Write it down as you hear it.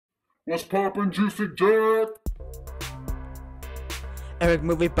What's poppin', Juicy Jack? Erik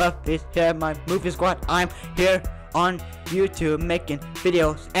Movie Buff is here, my movie squad. I'm here on YouTube making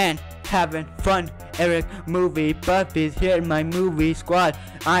videos and having fun. Erik Movie Buff is here, my movie squad.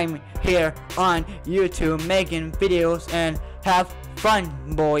 I'm here on YouTube making videos and have fun,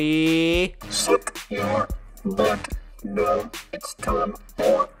 boy. Suck your butt. No, it's time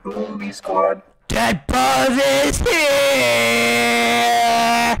for Movie Squad. Dead Buzz is here!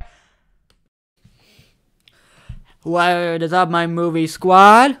 What is up, my movie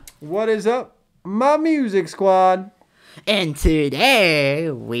squad? What is up, my music squad? And today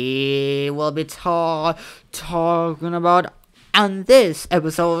we will be talking about on this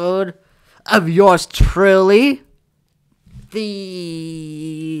episode of yours truly,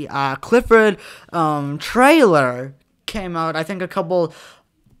 the Clifford trailer came out I think a couple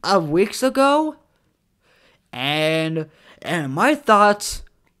of weeks ago, and my thoughts,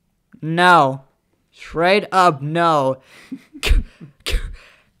 no, straight up no.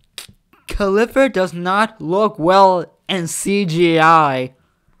 Clifford does not look well in CGI.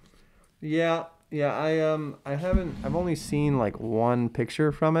 I've only seen like one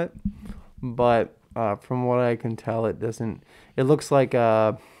picture from it, but from what I can tell, it looks like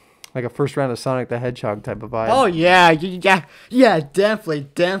a first round of Sonic the Hedgehog type of vibe. Oh yeah, definitely.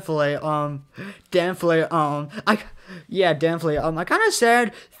 I kind of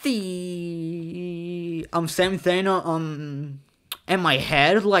said the same thing in my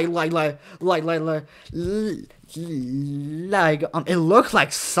head, it looks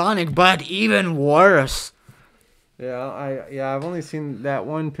like Sonic, but even worse. I've only seen that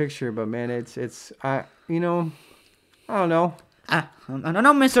one picture, but man, I don't know. I don't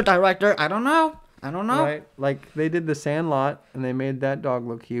know, Mr. Director. I don't know. Right? Like, they did The Sandlot, and they made that dog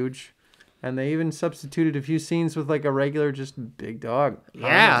look huge. And they even substituted a few scenes with, like, a regular, just big dog.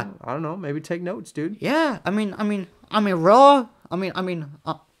 Yeah. I don't know. Maybe take notes, dude. Yeah, I mean, real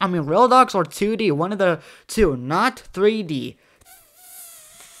dogs are 2D. One of the two, not 3D.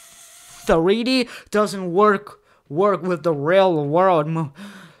 3D doesn't work with the real world.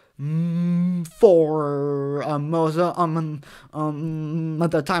 For most of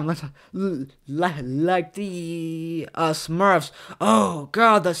the time, like the Smurfs. Oh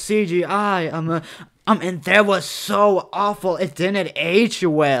god, the CGI, and that was so awful. It didn't age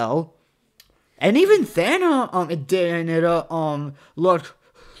well, and even then, it didn't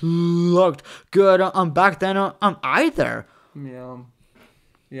looked good back then either.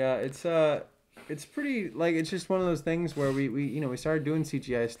 Yeah, it's pretty, like, it's just one of those things where we started doing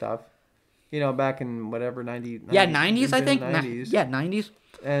CGI stuff, back in whatever, 90s. Yeah, 90s, I think. 90s. 90s.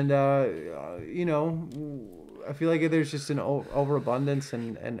 And, I feel like there's just an overabundance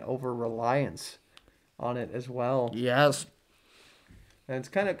and over-reliance on it as well. Yes. And it's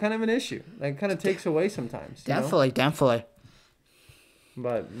kind of an issue. Like, kind of takes away sometimes. Definitely.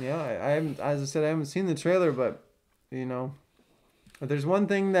 But, yeah, I haven't, as I said, I haven't seen the trailer, but, But there's one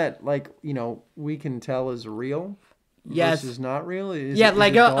thing that, like, we can tell is real versus not real.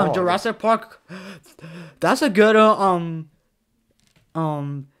 Jurassic Park. That's a good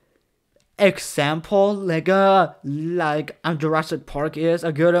example. Jurassic Park is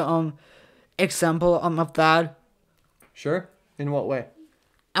a good example of that. Sure. In what way?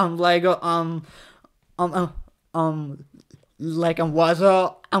 Was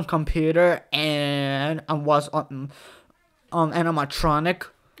a computer and was animatronic.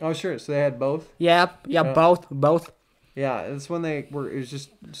 Oh, sure. So they had both? Both. Yeah, that's when it was just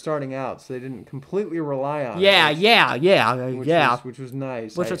starting out, so they didn't completely rely on it. Which was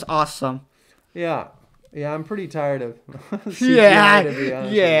nice. Which was awesome. Yeah, I'm pretty tired of CGI, to be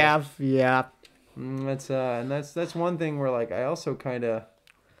honest. Yeah. That's one thing where, like, I also kind of,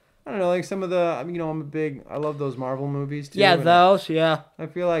 I don't know, like some of the, I love those Marvel movies too. Yeah, those, yeah. I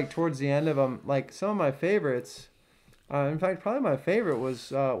feel like towards the end of them, like, some of my favorites, in fact, probably my favorite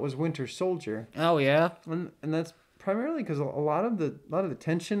was Winter Soldier. Oh yeah. And that's primarily because a lot of the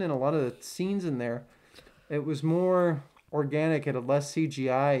tension and a lot of the scenes in there, it was more organic. It had less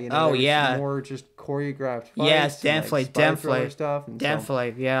CGI. Oh yeah. More just choreographed fights. Yes, definitely. Stuff. And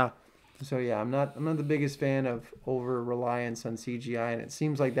definitely, yeah. So yeah, I'm not the biggest fan of over reliance on CGI, and it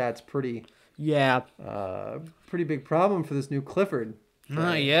seems like that's pretty big problem for this new Clifford.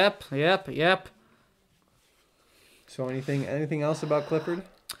 Yep. So anything else about Clifford?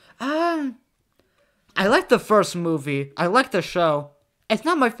 I like the first movie. I like the show. It's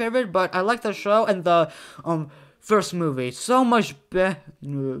not my favorite, but I like the show and the first movie so much better.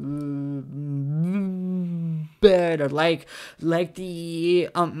 Like the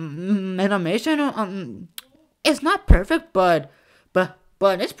animation. It's not perfect, but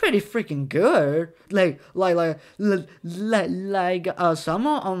but it's pretty freaking good. Some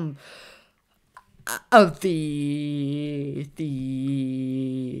of the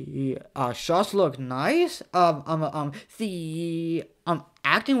shots look nice. The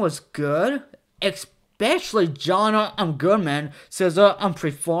acting was good, especially John Goodman says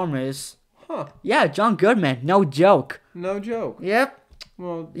performance. Huh. Yeah, John Goodman, no joke. No joke. Yep.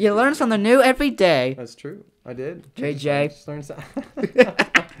 Well, You learn something new every day. that's true. I did. JJ. I just learned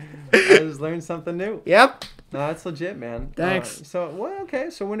I just learned something new. Yep. No, that's legit, man. Thanks. Okay.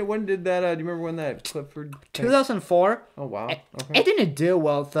 So when did that? Do you remember when that Clifford? 2004. Oh wow. It Okay. didn't do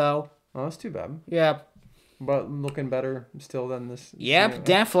well though. Oh, that's too bad. Yep. But looking better still than this. Yep.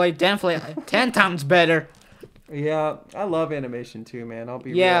 Definitely. 10 times better. Yeah, I love animation too, man. I'll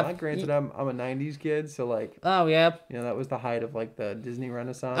be Yeah. real. Granted, I'm a '90s kid, so like, Oh, yep. that was the height of like the Disney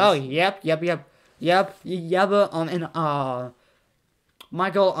Renaissance. Oh, yep. And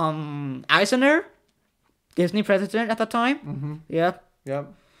Michael Eisner, Disney president at the time. Mm-hmm. Yep.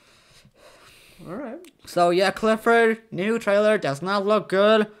 Yep. All right. So yeah, Clifford new trailer does not look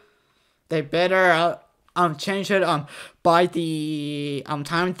good. They better change it by the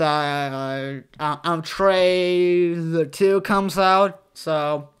time that trailer 2 comes out.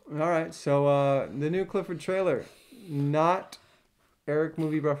 So All right. So the new Clifford trailer, not Erik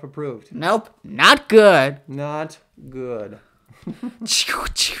Movie Buff approved. nope, not good. Not good.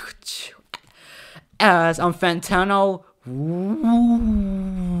 As Fantano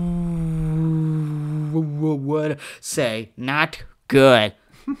would say, not good.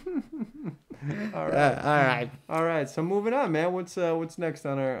 All right. All right. All right. So moving on, man. What's next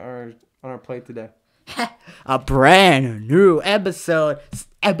on our plate today? A brand new episode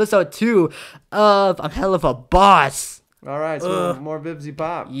 2 of I'm Hell of a Boss. All right. So more Vibsy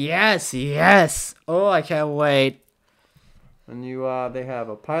Pop. Yes. Oh, I can't wait. And they have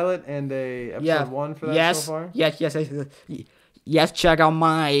a pilot and a episode 1 for that so far. Yes. Check out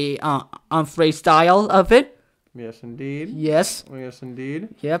my freestyle of it. Yes, indeed. Yes. Yes,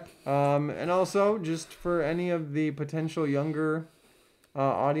 indeed. Yep. And also, just for any of the potential younger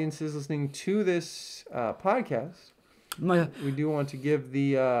audiences listening to this podcast, we do want to give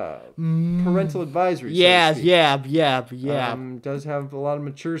the parental advisory. Yeah. Does have a lot of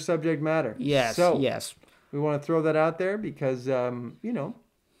mature subject matter. Yes. So, yes. we want to throw that out there because,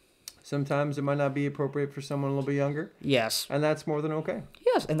 sometimes it might not be appropriate for someone a little bit younger. Yes. And that's more than okay.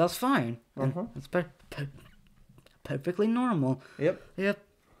 Yes, and that's fine. Uh-huh. It's perfectly normal. Yep. Yep.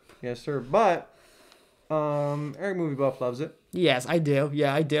 Yes, sir. But Erik Movie Buff loves it. Yes, I do.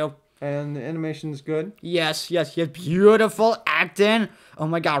 Yeah, I do. And the animation's good. Yes. Beautiful acting. Oh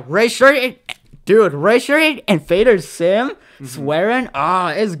my God, Racer, dude, Racer and Fader Sim swearing.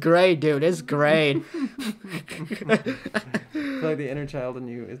 It's great, dude. It's great. I feel like the inner child in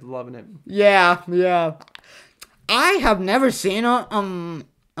you is loving it. Yeah. I have never seen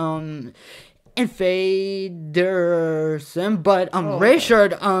Fader Sim, but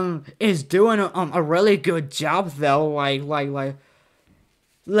Richard is doing a really good job though. It's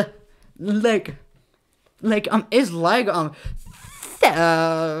like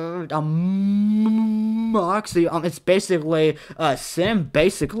Moxie. It's basically Sim,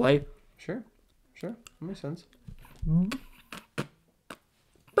 basically. Sure. That makes sense.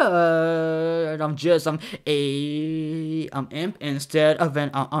 But I'm just a imp instead of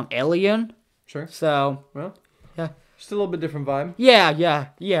an alien. Sure. So Well, yeah. just a little bit different vibe.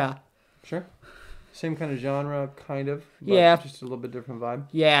 Yeah. Sure. Same kind of genre, kind of. But Yeah. Just a little bit different vibe.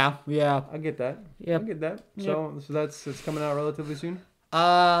 Yeah. I get that. Yep. I get that. So it's coming out relatively soon.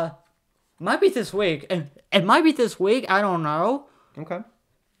 Might be this week. It might be this week. I don't know. Okay.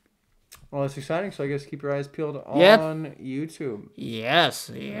 Well, it's exciting. So I guess keep your eyes peeled Yep. on YouTube. Yes.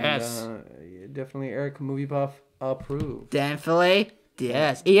 And, definitely Erik Movie Buff approved. Definitely.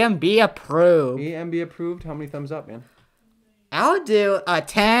 Yes. EMB approved. EMB approved. How many thumbs up, man? I would do a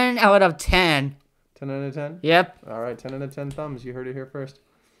 10 out of 10. 10 out of 10? Yep. All right, 10 out of 10 thumbs. You heard it here first.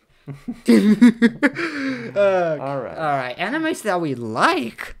 All right. All right. Animes that we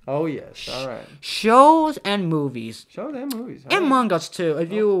like. Oh, yes. All right. Shows and movies. Show them movies. And mangas too.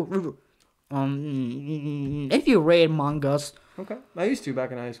 If you read mangas. Okay. I used to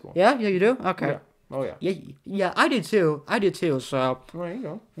back in high school. Yeah, you do? Okay. Yeah. Oh, yeah. Yeah, I did too. So Well, there you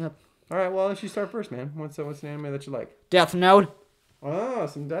go. yep. All right. Well, I'll let you start first, man. What's an anime that you like? Death Note. Oh,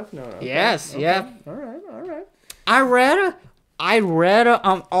 some Death Note. Okay. Yes, Okay. yeah. All right. I read all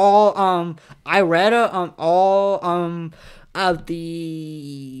of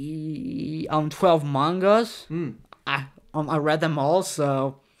the 12 mangas. I read them all,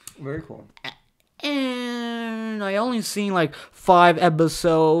 so Very cool. and I only seen like 5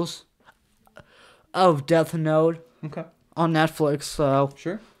 episodes of Death Note Okay. on Netflix. So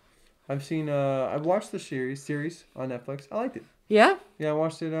Sure. I've watched the series on Netflix. I liked it. yeah. Yeah, I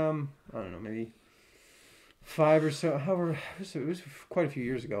watched it. I don't know, maybe 5 or so. However, it was quite a few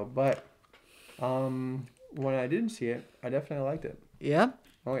years ago. But when I didn't see it, I definitely liked it. Yeah.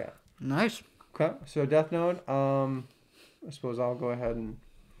 Oh yeah. Nice. Okay, so Death Note. I suppose I'll go ahead and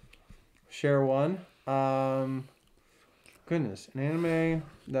share one. Goodness, an anime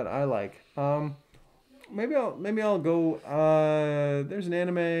that I like. Maybe I'll go. There's an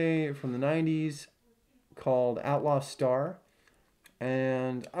anime from the '90s called Outlaw Star,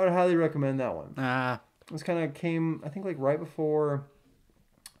 and I would highly recommend that one. This kind of came, I think, like right before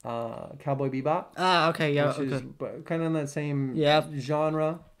Cowboy Bebop. Okay, yeah, Which is kind of in that same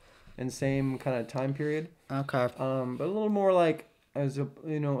genre and same kind of time period. Okay. But a little more like a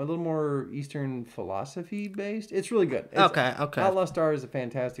little more Eastern philosophy based. It's really good. Okay. Outlaw Star is a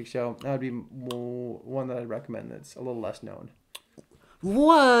fantastic show. That would be one that I'd recommend. That's a little less known.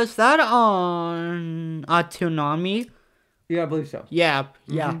 Was that on Toonami? Yeah, I believe so. Yeah,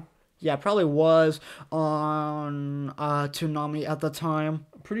 probably was on Toonami at the time.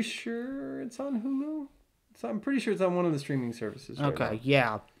 I'm pretty sure it's on Hulu. I'm pretty sure it's on one of the streaming services. Right now.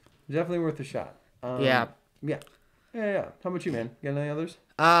 Yeah. Definitely worth a shot. Yeah. How about you, man? Got any others?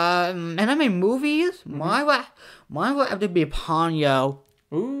 Anime movies? Mine would have to be Ponyo.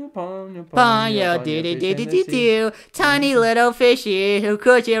 Ooh, Ponyo, do. Tiny little fishy, who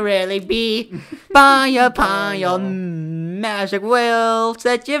could you really be? Ponyo, magic will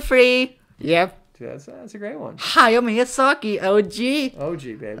set you free. Yep. Dude, that's a great one. Hayao Miyazaki, OG.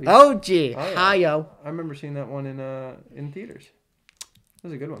 OG, baby. OG, yeah. Hayao. I remember seeing that one in theaters. That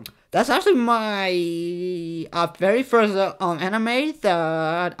was a good one. That's actually my very first anime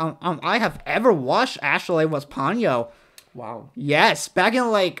that I have ever watched. Actually, was Ponyo. Wow. Yes, back in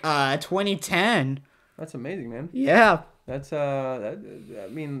like 2010. That's amazing, man. Yeah. That's talk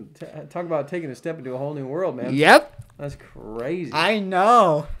about taking a step into a whole new world, man. Yep. That's crazy. I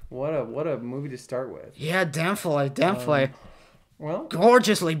know. What a movie to start with. Yeah, definitely. Well,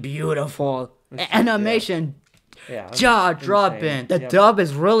 gorgeously beautiful animation. Yeah. Jaw dropping. The dub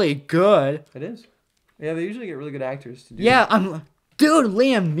is really good. It is. Yeah, they usually get really good actors to do. Yeah, dude,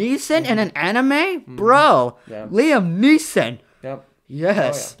 Liam Neeson in an anime, bro. Yeah. Liam Neeson. Yep.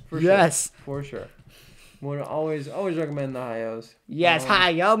 Yes. Oh, yeah, yes. For sure. Would always recommend the Hayos. Yes,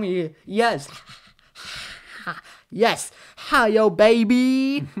 Hayao. Yes. Yes, Hayao,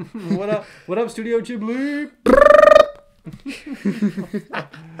 baby. What up, Studio Ghibli?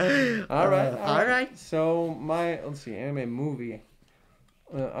 All right. So let's see, anime movie.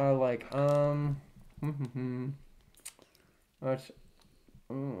 I like That's,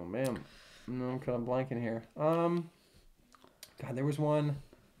 oh man, no, I'm kind of blanking here. God, there was one.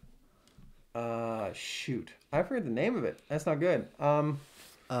 Shoot, I forget the name of it. That's not good.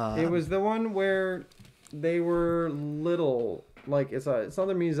 It was the one where they were little. Like it's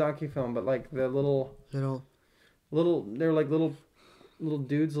another Miyazaki film, but like the little they're like little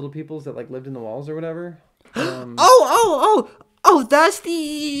dudes, little peoples that like lived in the walls or whatever. That's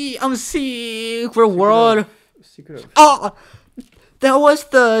the Secret World. Secret of. Oh, that was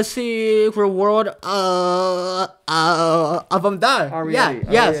the Secret World of that.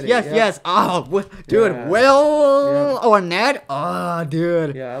 Yes. Oh, dude, Yeah. Will or Ned? Oh,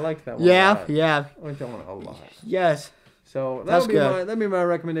 dude. Yeah, I liked that one. Yeah. I liked that one a lot. Yes. So That's good. that'd be my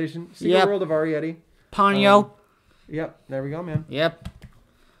recommendation. Secret World of Arietti. Ponyo. Yep, there we go, man. Yep.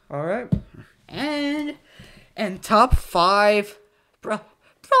 All right. And top 5,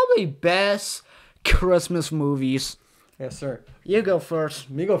 probably best Christmas movies. Yes, sir. You go first.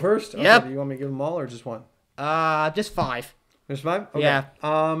 Me go first? Okay, Yep. do you want me to give them all or just one? Just 5. Just 5? Okay. Yeah.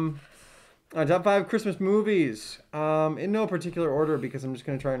 Top 5 Christmas movies. In no particular order because I'm just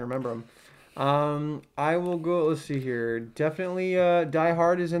going to try and remember them. I will go, let's see here. Definitely Die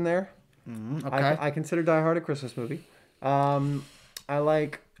Hard is in there. Okay. I consider Die Hard a Christmas movie. I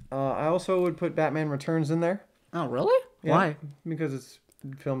also would put Batman Returns in there. Oh, really? Yeah, Why? because it's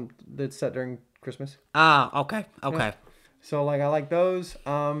filmed that's set during Christmas. Okay. Yeah. So I like those.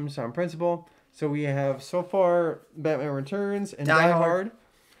 So in principle, so we have so far Batman Returns and Die Hard.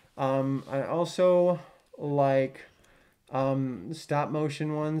 I also like stop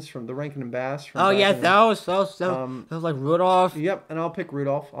motion ones from the Rankin and Bass. Those like Rudolph. Yep, and I'll pick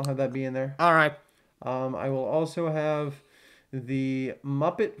Rudolph. I'll have that be in there. All right. I will also have the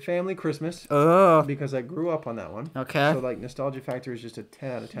Muppet Family Christmas. Oh. Because I grew up on that one. Okay. So like nostalgia factor is just a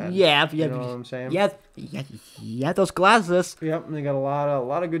 10 out of 10. Yeah. You know what I'm saying? Yeah. Those glasses. Yep. And they got a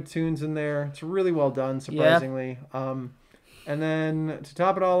lot of good tunes in there. It's really well done, surprisingly. And then to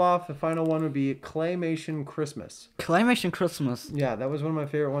top it all off, the final one would be Claymation Christmas. Claymation Christmas. Yeah, that was one of my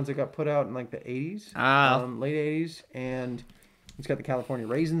favorite ones that got put out in like the 80s. Late 80s. And it's got the California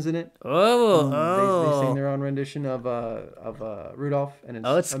Raisins in it. They sing their own rendition of Rudolph, and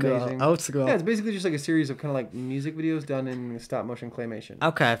it's amazing. Old school. Yeah, it's basically just like a series of kind of like music videos done in stop motion claymation.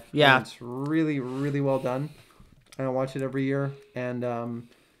 Okay, yeah. And it's really, really well done. And I watch it every year, and I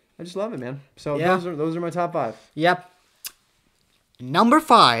just love it, man. So those are my top 5. Yep. Number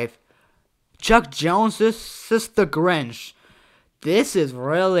 5, Chuck Jones's Sister Grinch. This is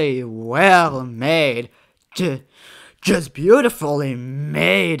really well made. Just beautifully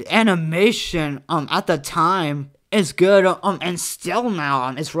made. Animation at the time is good and still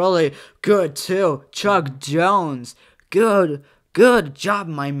now it's really good too. Chuck Jones, good job,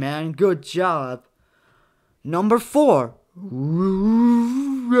 my man, good job. Number 4,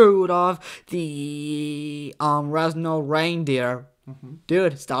 Rudolph the Red-Nosed Reindeer.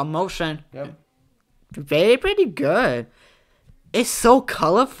 Dude, stop motion. Yep. Very pretty good. It's so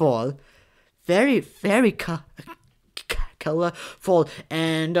colorful. Very colorful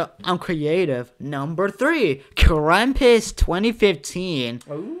and creative. Number 3, Krampus 2015.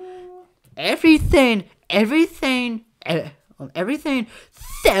 Ooh. Everything that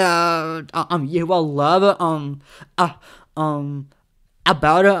you will love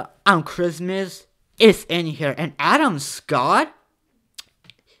about Christmas is in here. And Adam Scott,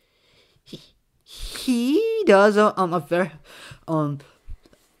 he does a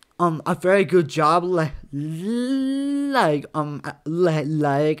very good job like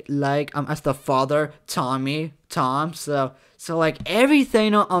as the father Tom. So like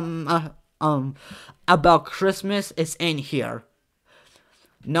everything about Christmas is in here.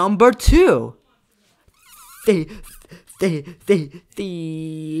 Number 2, the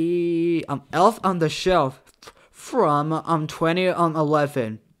Elf on the Shelf from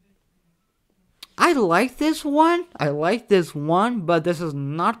 2011. I like this one, but this is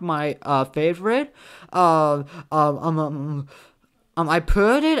not my favorite. I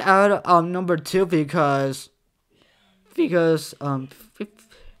put it at number 2 because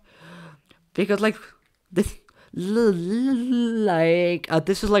like this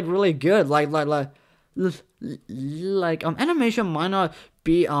this is like really good. Like animation might not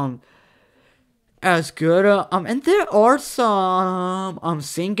be as good and there are some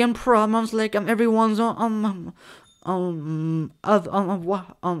singing problems like every once a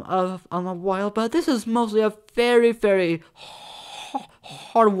while, but this is mostly a very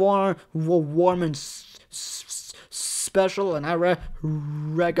heartwarming special, and I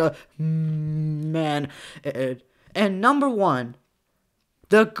recommend it. And number 1,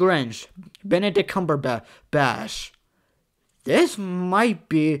 The Grinch, Benedict Cumberbatch. This might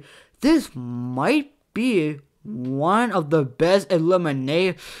be one of the best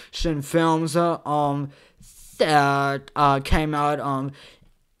illumination films that came out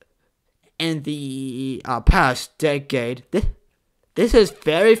in the past decade. This is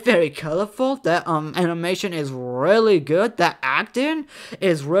very colorful. The animation is really good. The acting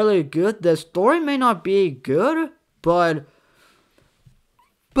is really good. The story may not be good, but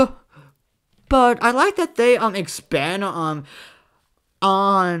I like that they expand on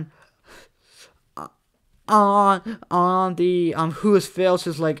the Who's Fails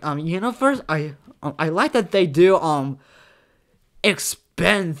is like universe. I like that they do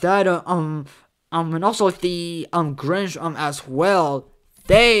expand that and also the Grinch as well.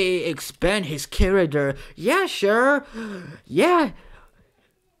 They expand his character. Yeah, sure. Yeah,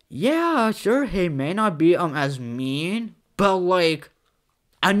 sure. He may not be as mean, but like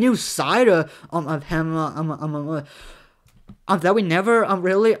a new side of him that we never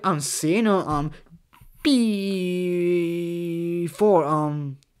really seen before.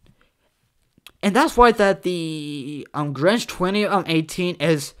 And that's why that the Grinch 2018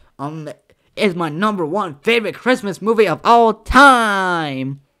 is my number 1 favorite Christmas movie of all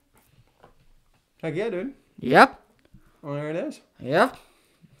time. Heck yeah, dude. Yep. Well, there it is. Yep.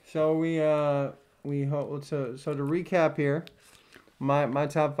 So we hope to recap here. My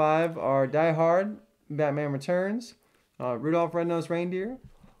top 5 are Die Hard, Batman Returns, Rudolph Red-Nosed Reindeer,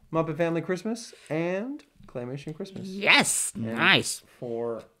 Muppet Family Christmas, and Claymation Christmas. Yes, and nice.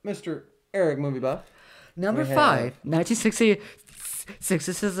 For Mr. Erik Movie Buff. Number 5, 1966.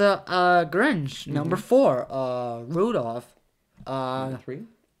 This is Grinch. Mm-hmm. Number 4, Rudolph. Number 3.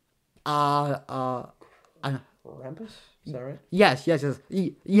 Krampus. Is that right? Yes, yes,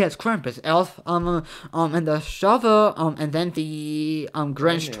 Krampus, Elf, and the Shovel, and then the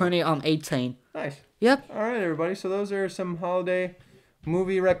Grinch 2018. Nice. Yep. All right, everybody. So those are some holiday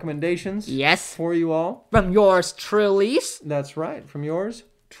movie recommendations. Yes. For you all. From yours truly. That's right. From yours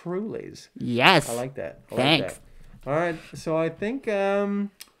truly. Yes. I like that. Thanks. All right. So I think, with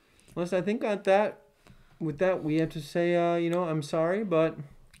that, we have to say, I'm sorry, but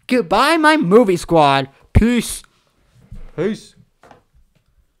goodbye, my movie squad. Peace. Peace.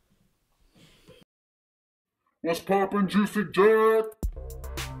 What's poppin', Juicy Jack?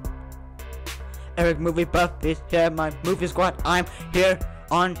 Erik Movie Buff is here, my movie squad. I'm here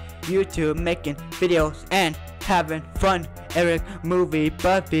on YouTube making videos and having fun. Erik Movie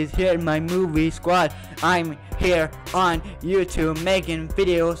Buff is here, my movie squad. I'm here on YouTube making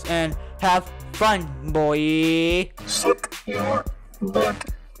videos and have fun, boy. Suck your butt.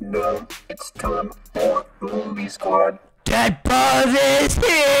 No, it's time for Movie Squad. Dead Buzz is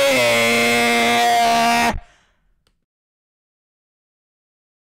here!